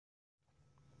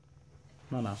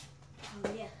No. Oh,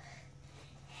 yeah.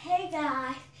 Hey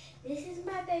guys, this is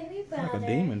my baby brother. Like a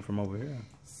demon from over here.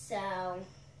 So,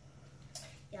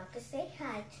 y'all can say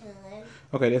hi to him.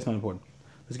 Okay, that's not important.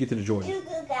 Let's get to the Jordan. Goo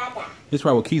goo gaga. This is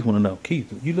probably what Keith want to know.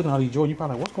 Keith, you look at all these Jordan, you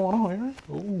probably like, what's going on, Aaron?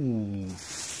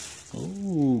 Ooh.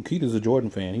 Ooh, Keith is a Jordan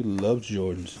fan. He loves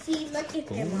Jordans. See, look at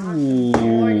them.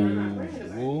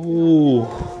 Ooh.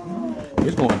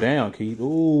 It's going down, Keith.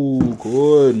 Ooh,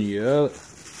 good, yeah.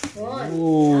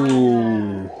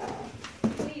 Ooh.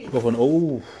 Go for an,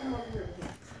 ooh.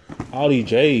 All these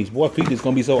J's. Boy, feet is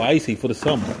going to be so icy for the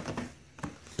summer.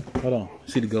 Hold on.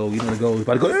 See the goal. You know the goal is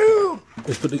about to go.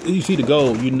 You see the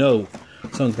goal. You know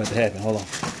something's about to happen. Hold on.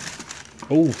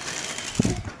 Ooh.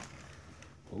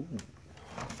 Ooh.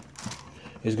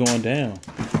 It's going down.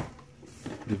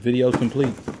 The video's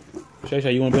complete. Shay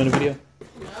Shay, you want to be on the video?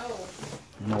 No.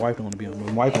 My wife don't want to be on.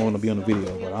 My wife don't want to be on the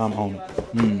video, but I'm on it.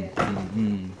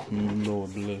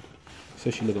 Lord bless.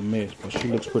 Says she look a mess, but she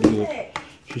looks pretty good.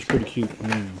 She's pretty cute.